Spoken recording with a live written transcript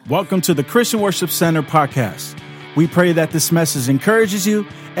Welcome to the Christian Worship Center podcast. We pray that this message encourages you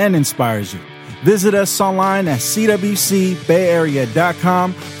and inspires you. Visit us online at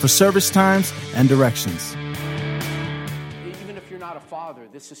cwcbayarea.com for service times and directions. Even if you're not a father,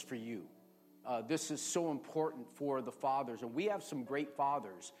 this is for you. This is so important for the fathers. And we have some great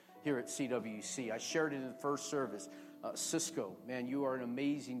fathers here at CWC. I shared it in the first service. Cisco, man, you are an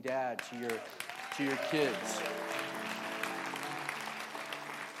amazing dad to your kids.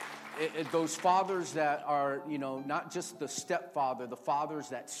 Those fathers that are, not just the stepfather, the fathers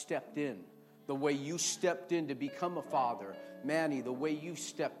that stepped in. The way you stepped in to become a father. Manny, the way you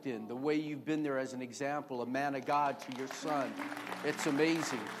stepped in, the way you've been there as an example, a man of God to your son. It's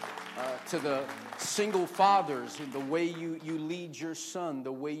amazing. To the single fathers, the way you lead your son,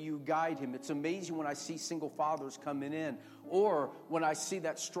 the way you guide him. It's amazing when I see single fathers coming in, or when I see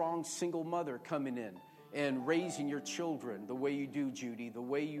that strong single mother coming in and raising your children the way you do, Judy, the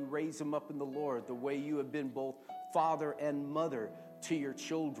way you raise them up in the Lord, the way you have been both father and mother to your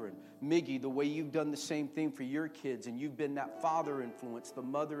children. Miggy, the way you've done the same thing for your kids, and you've been that father influence, the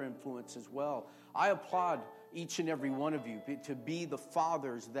mother influence as well. I applaud each and every one of you to be the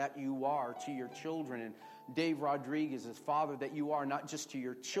fathers that you are to your children. And Dave Rodriguez is father that you are, not just to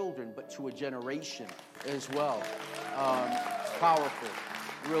your children, but to a generation as well. It's powerful,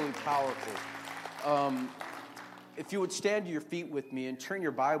 really powerful. If you would stand to your feet with me and turn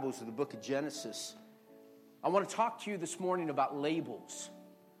your Bibles to the book of Genesis, I want to talk to you this morning about labels.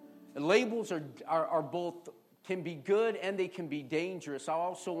 And labels are both, can be good and they can be dangerous. I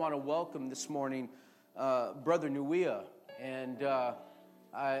also want to welcome this morning Brother Nuia, and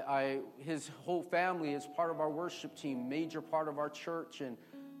his whole family is part of our worship team, major part of our church. And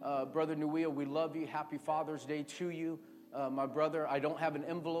Brother Nuia, we love you. Happy Father's Day to you. My brother, I don't have an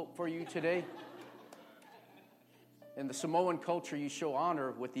envelope for you today. In the Samoan culture, you show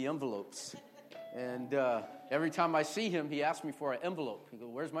honor with the envelopes. And every time I see him, he asks me for an envelope. He goes,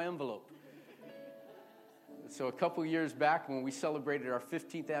 "Where's my envelope?" So a couple years back, when we celebrated our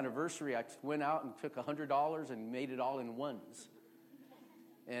 15th anniversary, I went out and took $100 and made it all in ones.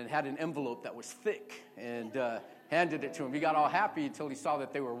 And had an envelope that was thick and handed it to him. He got all happy until he saw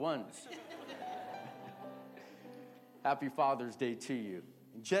that they were ones. Happy Father's Day to you.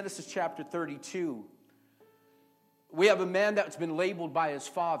 In Genesis chapter 32, we have a man that's been labeled by his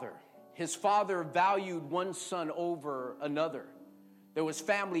father. His father valued one son over another. There was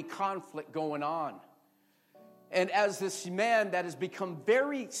family conflict going on. And as this man that has become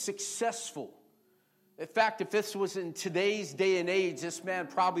very successful, in fact, if this was in today's day and age, this man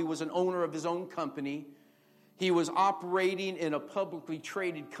probably was an owner of his own company. He was operating in a publicly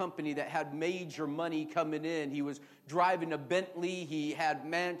traded company that had major money coming in. He was driving a Bentley. He had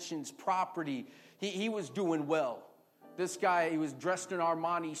mansions, property. He was doing well. This guy, he was dressed in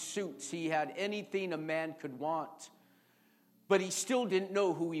Armani suits. He had anything a man could want. But he still didn't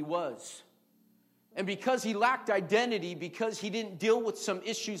know who he was. And because he lacked identity, because he didn't deal with some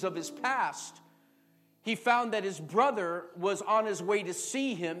issues of his past, he found that his brother was on his way to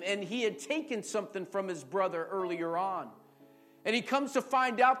see him, and he had taken something from his brother earlier on. And he comes to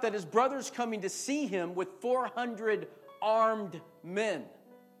find out that his brother's coming to see him with 400 armed men.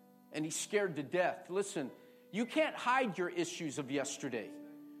 And he's scared to death. Listen, you can't hide your issues of yesterday.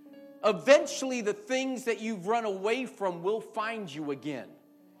 Eventually, the things that you've run away from will find you again.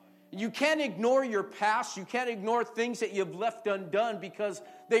 You can't ignore your past. You can't ignore things that you've left undone, because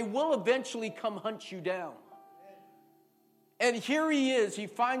they will eventually come hunt you down. And here he is. He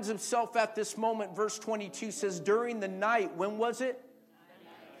finds himself at this moment. Verse 22 says, during the night. When was it?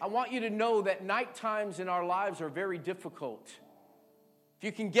 I want you to know that night times in our lives are very difficult. If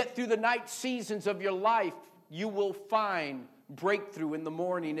you can get through the night seasons of your life, you will find breakthrough in the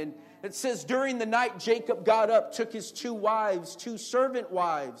morning. And it says, during the night, Jacob got up, took his 2 wives, 2 servant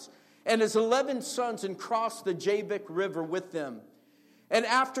wives, and his 11 sons, and crossed the Jabbok River with them. And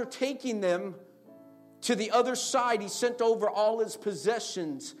after taking them to the other side, he sent over all his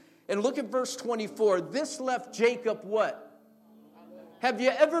possessions. And look at verse 24. This left Jacob what? Have you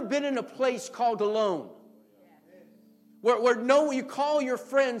ever been in a place called alone? Where you call your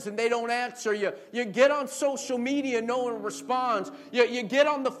friends and they don't answer you. You get on social media and no one responds. You get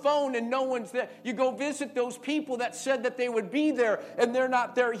on the phone and no one's there. You go visit those people that said that they would be there and they're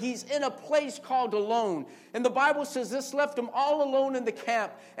not there. He's in a place called alone. And the Bible says this left him all alone in the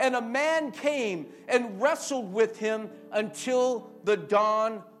camp. And a man came and wrestled with him until the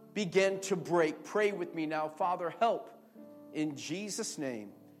dawn began to break. Pray with me now. Father, help in Jesus'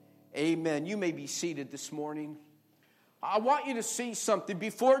 name. Amen. You may be seated this morning. I want you to see something.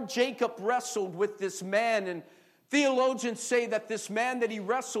 Before Jacob wrestled with this man and Theologians say that this man that he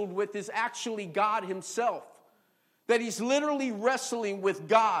wrestled with is actually God himself, that he's literally wrestling with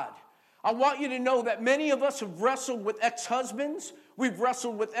God. I want you to know that many of us have wrestled with ex-husbands. We've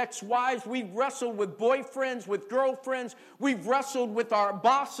wrestled with ex-wives. We've wrestled with boyfriends, with girlfriends. We've wrestled with our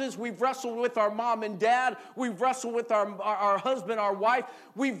bosses. We've wrestled with our mom and dad. We've wrestled with our husband, our wife.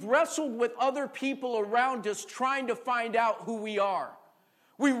 We've wrestled with other people around us trying to find out who we are.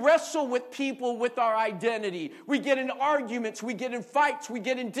 We wrestle with people with our identity. We get in arguments, we get in fights, we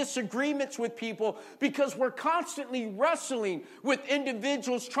get in disagreements with people because we're constantly wrestling with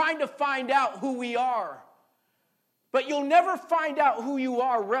individuals trying to find out who we are. But you'll never find out who you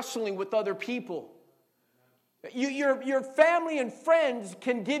are wrestling with other people. Your family and friends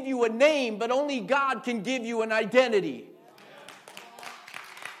can give you a name, but only God can give you an identity.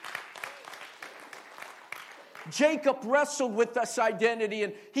 Jacob wrestled with this identity,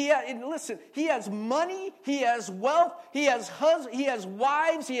 and he has money, he has wealth, he has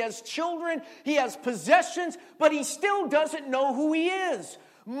wives, he has children, he has possessions, but he still doesn't know who he is.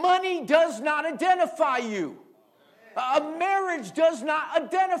 Money does not identify you. A marriage does not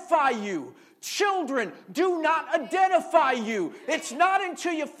identify you. Children do not identify you. It's not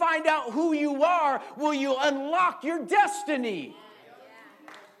until you find out who you are will you unlock your destiny.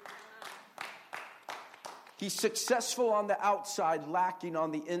 He's successful on the outside, lacking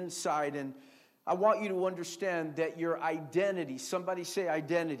on the inside. And I want you to understand that your identity, somebody say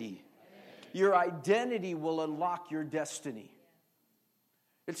identity. Your identity will unlock your destiny.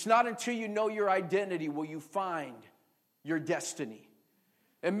 It's not until you know your identity will you find your destiny.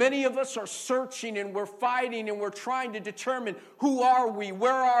 And many of us are searching and we're fighting and we're trying to determine who are we,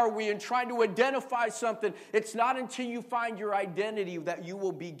 where are we, and trying to identify something. It's not until you find your identity that you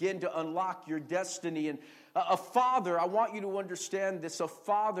will begin to unlock your destiny. And a father, I want you to understand this, a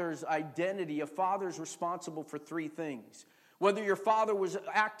father's identity, a father's responsible for three things. Whether your father was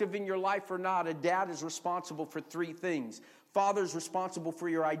active in your life or not, a dad is responsible for three things. Father's responsible for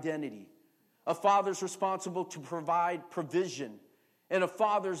your identity. A father's responsible to provide provision. And a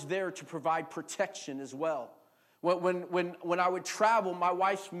father's there to provide protection as well. When I would travel, my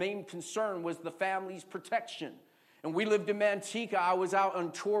wife's main concern was the family's protection. And we lived in Manteca. I was out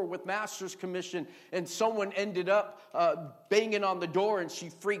on tour with Master's Commission, and someone ended up banging on the door, and she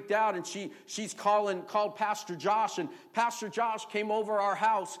freaked out, and she's called Pastor Josh, and Pastor Josh came over our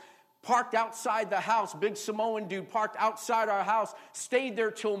house, parked outside the house, big Samoan dude parked outside our house, stayed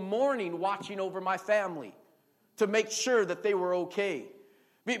there till morning watching over my family to make sure that they were okay.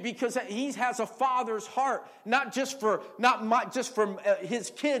 Because he has a father's heart, not just for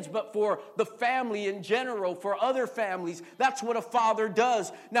his kids, but for the family in general, for other families. That's what a father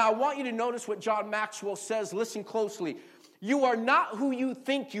does. Now, I want you to notice what John Maxwell says. Listen closely. You are not who you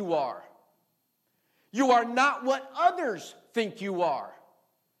think you are. You are not what others think you are.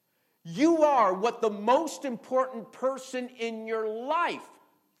 You are what the most important person in your life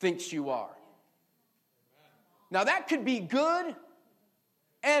thinks you are. Now, that could be good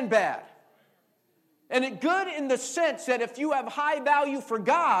and bad. And it good in the sense that if you have high value for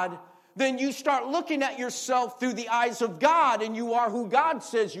God, then you start looking at yourself through the eyes of God and you are who God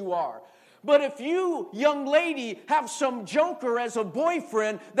says you are. But if you, young lady, have some joker as a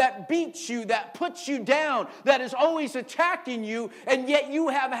boyfriend that beats you, that puts you down, that is always attacking you, and yet you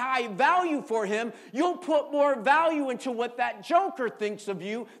have high value for him, you'll put more value into what that joker thinks of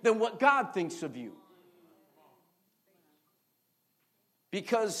you than what God thinks of you.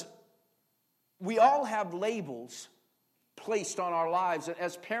 Because we all have labels placed on our lives. And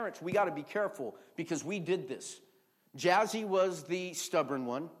as parents, we got to be careful because we did this. Jazzy was the stubborn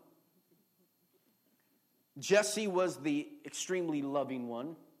one. Jesse was the extremely loving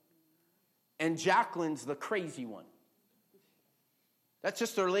one. And Jacqueline's the crazy one. That's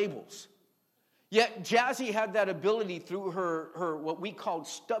just their labels. Yet Jazzy had that ability through her what we called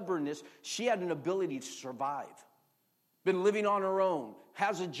stubbornness. She had an ability to survive. Been living on her own,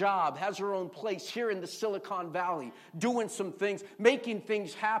 has a job, has her own place here in the Silicon Valley, doing some things, making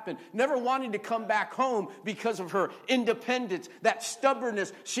things happen, never wanting to come back home because of her independence, that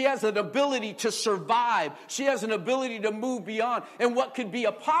stubbornness. She has an ability to survive. She has an ability to move beyond. And what could be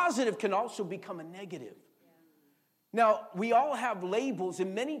a positive can also become a negative. Now, we all have labels,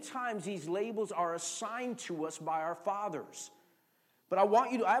 and many times these labels are assigned to us by our fathers. But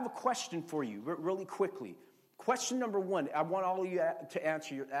I have a question for you really quickly. Question number one, I want all of you to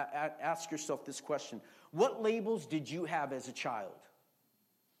ask yourself this question. What labels did you have as a child?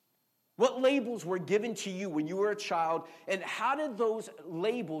 What labels were given to you when you were a child, and how did those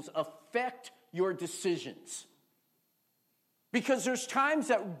labels affect your decisions? Because there's times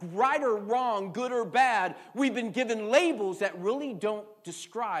that right or wrong, good or bad, we've been given labels that really don't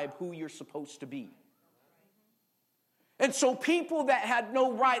describe who you're supposed to be. And so people that had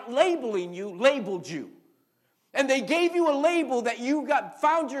no right labeling you, labeled you. And they gave you a label that you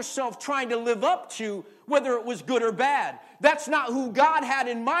found yourself trying to live up to, whether it was good or bad. That's not who God had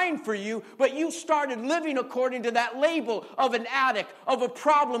in mind for you, but you started living according to that label of an addict, of a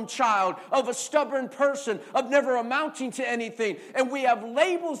problem child, of a stubborn person, of never amounting to anything. And we have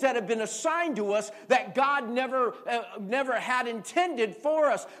labels that have been assigned to us that God never had intended for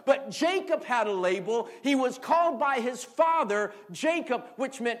us. But Jacob had a label. He was called by his father, Jacob,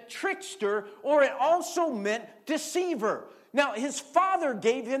 which meant trickster, or it also meant deceiver. Now, his father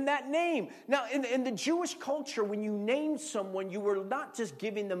gave him that name. Now, in the Jewish culture, when you named someone, you were not just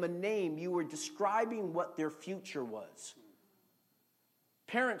giving them a name. You were describing what their future was.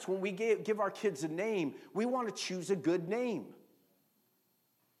 Parents, when we give our kids a name, we want to choose a good name.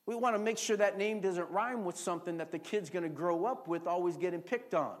 We want to make sure that name doesn't rhyme with something that the kid's going to grow up with, always getting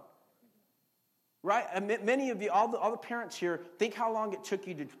picked on. Right? And many of you, all the parents here, think how long it took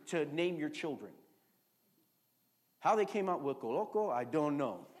you to name your children. How they came out with Coloco, I don't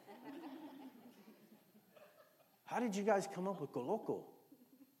know. How did you guys come up with Coloco?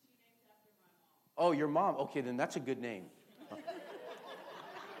 Oh, your mom. Okay, then that's a good name.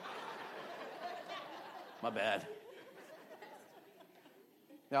 My bad.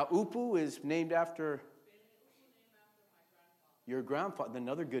 Now, Upu is named after your grandfather.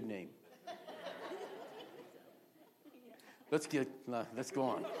 Another good name. Let's go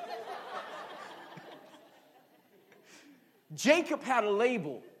on. Jacob had a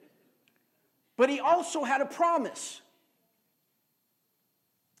label, but he also had a promise.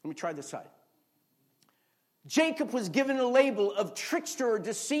 Let me try this side. Jacob was given a label of trickster or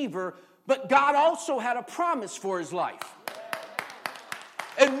deceiver, but God also had a promise for his life.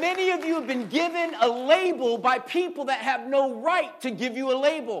 And many of you have been given a label by people that have no right to give you a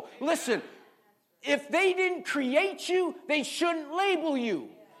label. Listen, if they didn't create you, they shouldn't label you.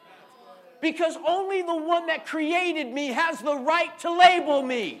 Because only the one that created me has the right to label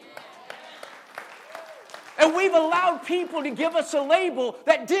me. And we've allowed people to give us a label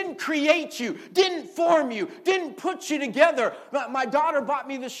that didn't create you, didn't form you, didn't put you together. My daughter bought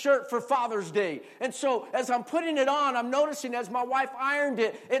me this shirt for Father's Day. And so as I'm putting it on, I'm noticing as my wife ironed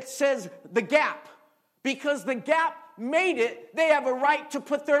it, it says The Gap. Because The Gap made it, they have a right to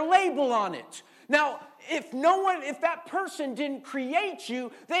put their label on it. Now, if that person didn't create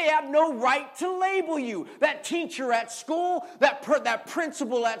you, they have no right to label you. That teacher at school, that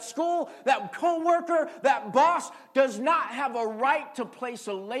principal at school, that coworker, that boss does not have a right to place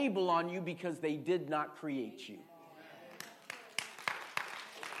a label on you because they did not create you.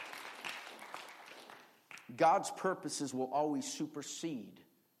 God's purposes will always supersede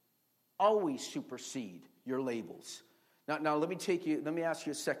your labels. Now let me ask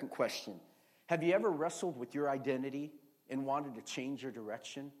you a second question. Have you ever wrestled with your identity and wanted to change your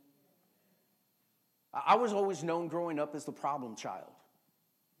direction? I was always known growing up as the problem child.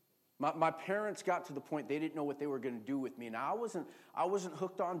 My parents got to the point they didn't know what they were going to do with me. Now, I wasn't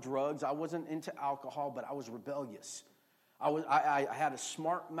hooked on drugs. I wasn't into alcohol, but I was rebellious. I had a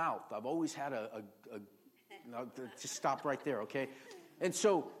smart mouth. I've always had just stop right there, okay? And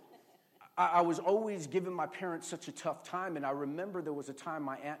so I was always giving my parents such a tough time, and I remember there was a time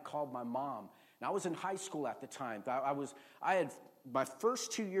my aunt called my mom. And I was in high school at the time. I had my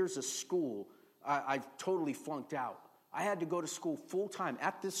first 2 years of school, I totally flunked out. I had to go to school full-time,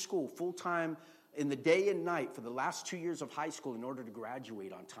 at this school, full-time in the day and night for the last 2 years of high school in order to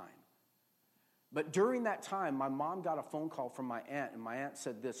graduate on time. But during that time, my mom got a phone call from my aunt, and my aunt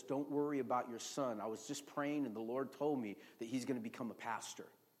said this, "Don't worry about your son. I was just praying, and the Lord told me that he's going to become a pastor."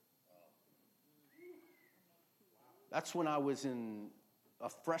 That's when I was in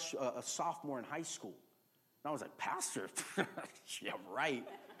a sophomore in high school. And I was like, "Pastor?" Yeah, right.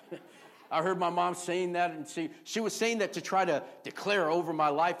 I heard my mom saying that, and she was saying that to try to declare over my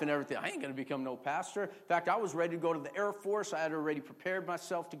life and everything. I ain't going to become no pastor. In fact, I was ready to go to the Air Force. I had already prepared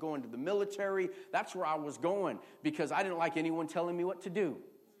myself to go into the military. That's where I was going because I didn't like anyone telling me what to do.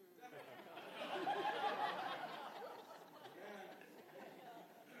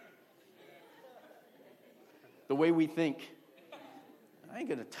 The way we think, I ain't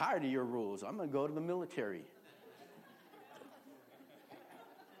going to tired of your rules. I'm going to go to the military.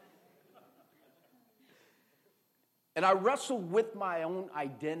 And I wrestled with my own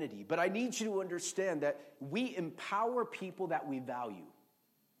identity. But I need you to understand that we empower people that we value.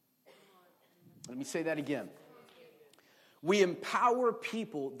 Let me say that again. We empower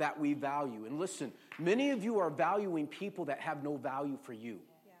people that we value. And listen, many of you are valuing people that have no value for you.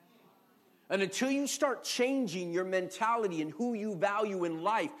 And until you start changing your mentality and who you value in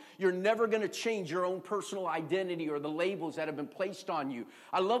life, you're never going to change your own personal identity or the labels that have been placed on you.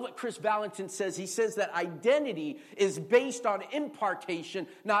 I love what Chris Valentin says. He says that identity is based on impartation,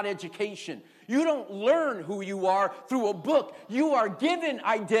 not education. You don't learn who you are through a book. You are given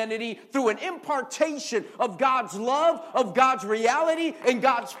identity through an impartation of God's love, of God's reality, and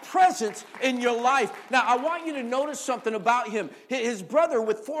God's presence in your life. Now, I want you to notice something about him. His brother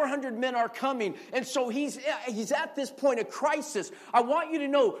with 400 men are coming, and so he's at this point of crisis. I want you to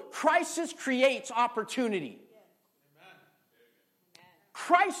know, crisis creates opportunity.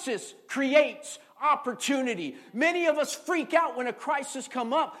 Crisis creates opportunity. Many of us freak out when a crisis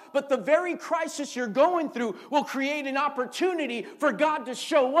come up, but the very crisis you're going through will create an opportunity for God to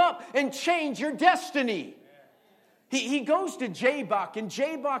show up and change your destiny. He goes to Jabbok, and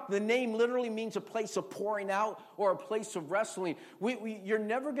Jabbok, the name literally means a place of pouring out or a place of wrestling. You're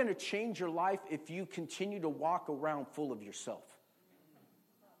never going to change your life if you continue to walk around full of yourself.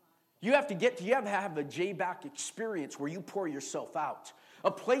 You have to have a Jabbok experience where you pour yourself out. A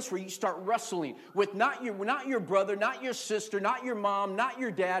place where you start wrestling with not your brother, not your sister, not your mom, not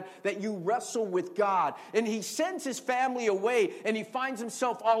your dad, that you wrestle with God. And he sends his family away, and he finds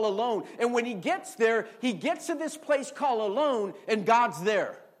himself all alone. And when he gets there, he gets to this place called alone, and God's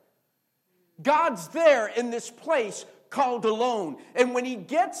there. God's there in this place called alone. And when he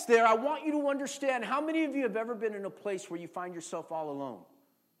gets there, I want you to understand, how many of you have ever been in a place where you find yourself all alone?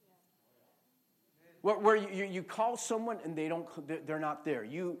 Where you call someone and they're not there.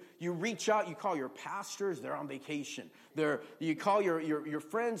 You reach out, you call your pastors, they're on vacation. You call your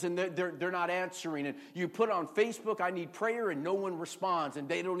friends and they're not answering. And you put on Facebook, I need prayer, and no one responds, and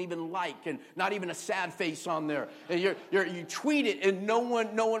they don't even like, and not even a sad face on there. And you tweet it and no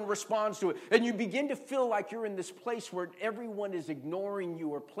one responds to it. And you begin to feel like you're in this place where everyone is ignoring you,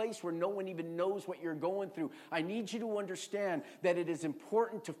 or a place where no one even knows what you're going through. I need you to understand that it is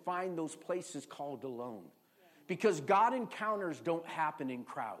important to find those places called alone. Because God encounters don't happen in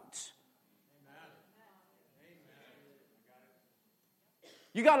crowds.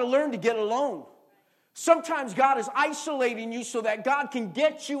 You got to learn to get alone. Sometimes God is isolating you so that God can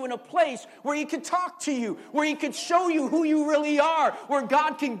get you in a place where he can talk to you, where he can show you who you really are, where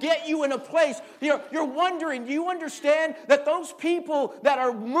God can get you in a place. You're wondering, do you understand that those people that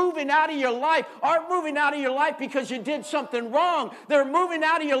are moving out of your life aren't moving out of your life because you did something wrong. They're moving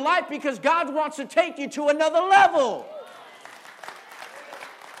out of your life because God wants to take you to another level.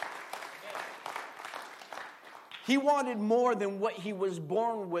 He wanted more than what he was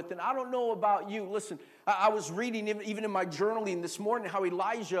born with. And I don't know about you. Listen, I was reading even in my journaling this morning how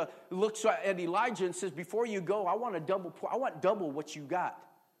Elijah looks at Elijah and says, before you go, I want double what you got.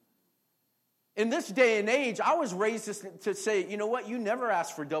 In this day and age, I was raised to say, you know what? You never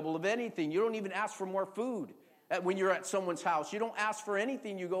ask for double of anything. You don't even ask for more food when you're at someone's house. You don't ask for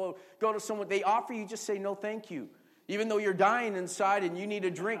anything. You go to someone. They offer you, just say, no, thank you. Even though you're dying inside and you need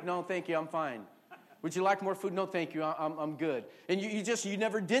a drink, no, thank you, I'm fine. Would you like more food? No, thank you. I'm good. And you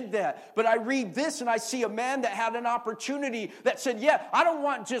never did that. But I read this and I see a man that had an opportunity that said, yeah, I don't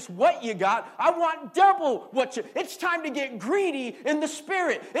want just what you got. I want double what you. It's time to get greedy in the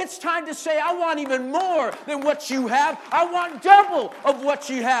spirit. It's time to say, I want even more than what you have. I want double of what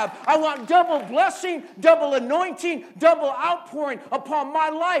you have. I want double blessing, double anointing, double outpouring upon my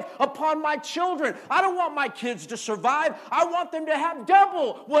life, upon my children. I don't want my kids to survive. I want them to have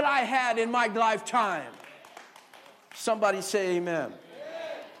double what I had in my lifetime. Somebody say amen. Amen.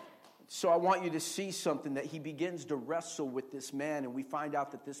 So I want you to see something, that he begins to wrestle with this man, and we find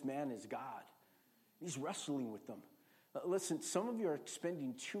out that this man is God. He's wrestling with them. Listen, some of you are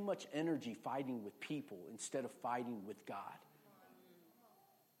spending too much energy fighting with people instead of fighting with God.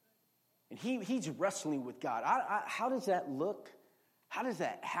 And he's wrestling with God. How does that look? How does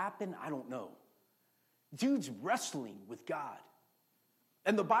that happen? I don't know. Dude's wrestling with God.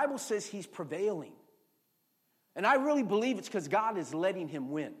 And the Bible says he's prevailing. And I really believe it's because God is letting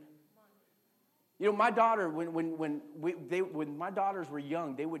him win. You know, my daughter, when my daughters were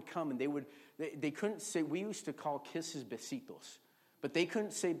young, they would come and they couldn't say, we used to call kisses besitos. But they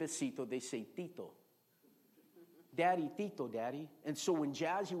couldn't say besito, they say tito. Daddy, tito, daddy. And so when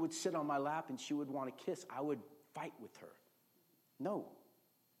Jazzy would sit on my lap and she would want to kiss, I would fight with her. No,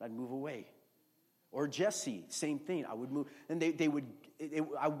 I'd move away. Or Jesse, same thing. I would move, and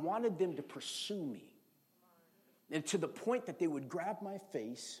I wanted them to pursue me. And to the point that they would grab my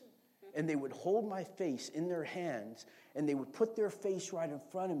face and they would hold my face in their hands, and they would put their face right in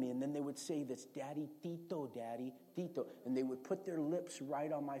front of me, and then they would say this, Daddy, Tito, and they would put their lips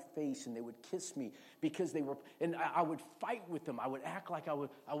right on my face, and they would kiss me because they were, and I would fight with them. I would act like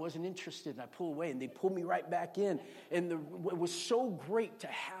I wasn't interested, and I'd pull away, and they'd pull me right back in, and it was so great to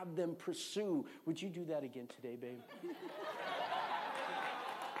have them pursue. Would you do that again today, babe?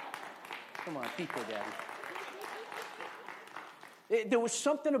 Come on, Tito, Daddy. There was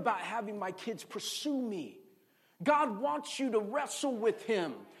something about having my kids pursue me. God wants you to wrestle with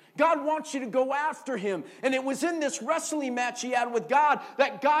him. God wants you to go after him. And it was in this wrestling match he had with God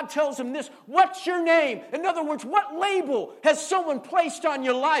that God tells him this, what's your name? In other words, what label has someone placed on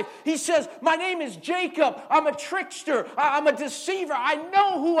your life? He says, my name is Jacob. I'm a trickster. I'm a deceiver. I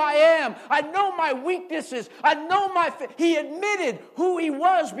know who I am. I know my weaknesses. I know He admitted who he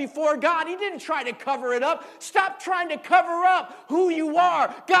was before God. He didn't try to cover it up. Stop trying to cover up who you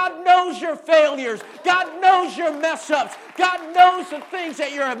are. God knows your failures. God knows your mess-ups. God knows the things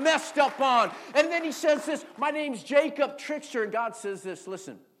that you're messed up on. And then he says this, my name's Jacob, trickster. And God says this,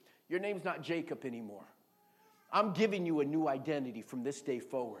 listen, your name's not Jacob anymore. I'm giving you a new identity from this day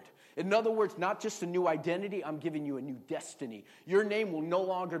forward. In other words, not just a new identity, I'm giving you a new destiny. Your name will no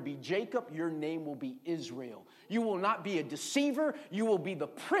longer be Jacob. Your name will be Israel. You will not be a deceiver. You will be the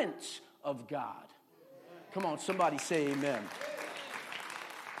Prince of God. Come on, somebody say amen.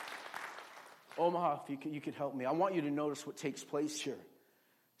 Omaha, if you could help me. I want you to notice what takes place here.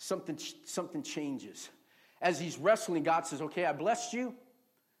 Something changes. As he's wrestling, God says, okay, I blessed you.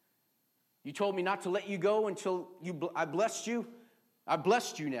 You told me not to let you go until I blessed you. I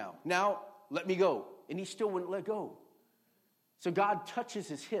blessed you now. Now, let me go. And he still wouldn't let go. So God touches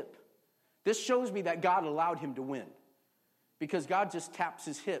his hip. This shows me that God allowed him to win. Because God just taps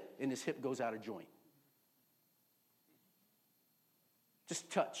his hip and his hip goes out of joint. Just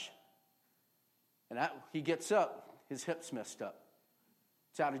touch. And he gets up, his hip's messed up.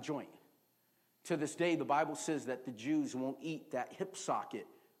 It's out of joint. To this day, the Bible says that the Jews won't eat that hip socket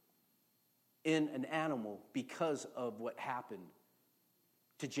in an animal because of what happened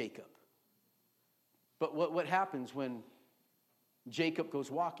to Jacob. But what happens when Jacob goes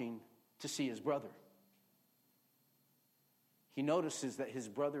walking to see his brother? He notices that his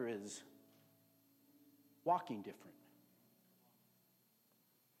brother is walking different.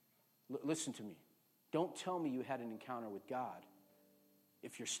 Listen to me. Don't tell me you had an encounter with God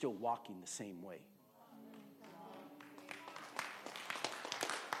if you're still walking the same way.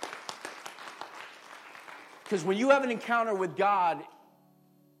 Because when you have an encounter with God,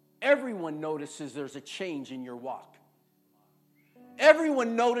 everyone notices there's a change in your walk.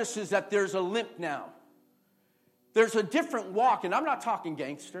 Everyone notices that there's a limp now. There's a different walk, and I'm not talking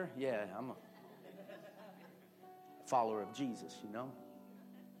gangster. Yeah, I'm a follower of Jesus, you know.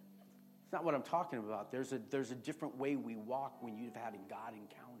 It's not what I'm talking about. There's a different way we walk when you've had a God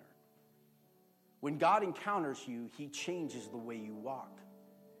encounter. When God encounters you, he changes the way you walk.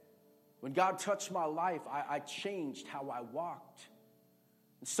 When God touched my life, I changed how I walked.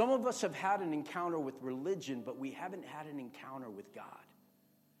 And some of us have had an encounter with religion, but we haven't had an encounter with God.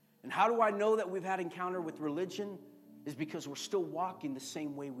 And how do I know that we've had an encounter with religion? Is because we're still walking the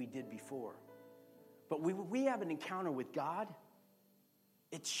same way we did before. But we have an encounter with God,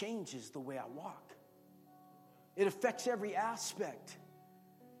 it changes the way I walk. It affects every aspect.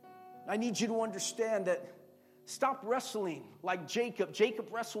 I need you to understand that stop wrestling like Jacob. Jacob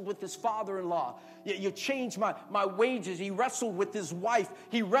wrestled with his father-in-law. You changed my wages. He wrestled with his wife.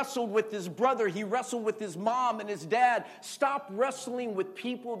 He wrestled with his brother. He wrestled with his mom and his dad. Stop wrestling with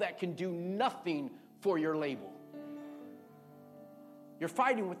people that can do nothing for your label. You're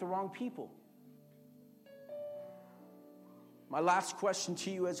fighting with the wrong people. My last question to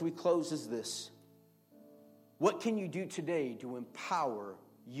you as we close is this. What can you do today to empower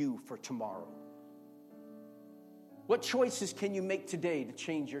you for tomorrow? What choices can you make today to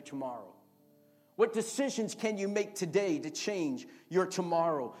change your tomorrow? What decisions can you make today to change your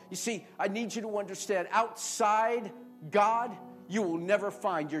tomorrow? You see, I need you to understand, outside God, you will never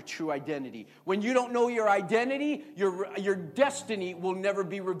find your true identity. When you don't know your identity, your destiny will never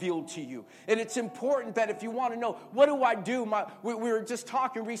be revealed to you. And it's important that if you want to know, what do I do? We were just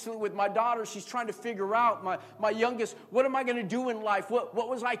talking recently with my daughter. She's trying to figure out, my youngest, what am I going to do in life? What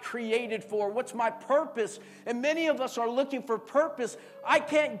was I created for? What's my purpose? And many of us are looking for purpose. I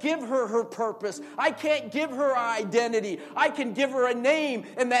can't give her purpose. I can't give her identity. I can give her a name,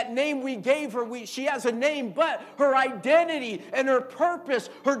 and that name we gave her, she has a name, but her identity and her purpose,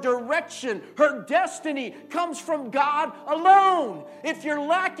 her direction, her destiny comes from God alone. If you're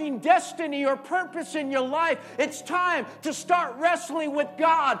lacking destiny or purpose in your life, it's time to start wrestling with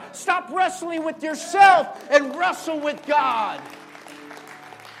God. Stop wrestling with yourself and wrestle with God.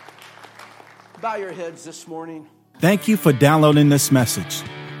 Bow your heads this morning. Thank you for downloading this message.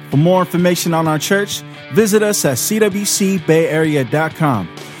 For more information on our church, visit us at cwcbayarea.com.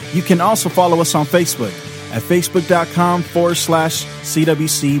 You can also follow us on Facebook at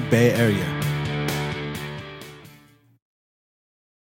facebook.com/CWC Bay Area.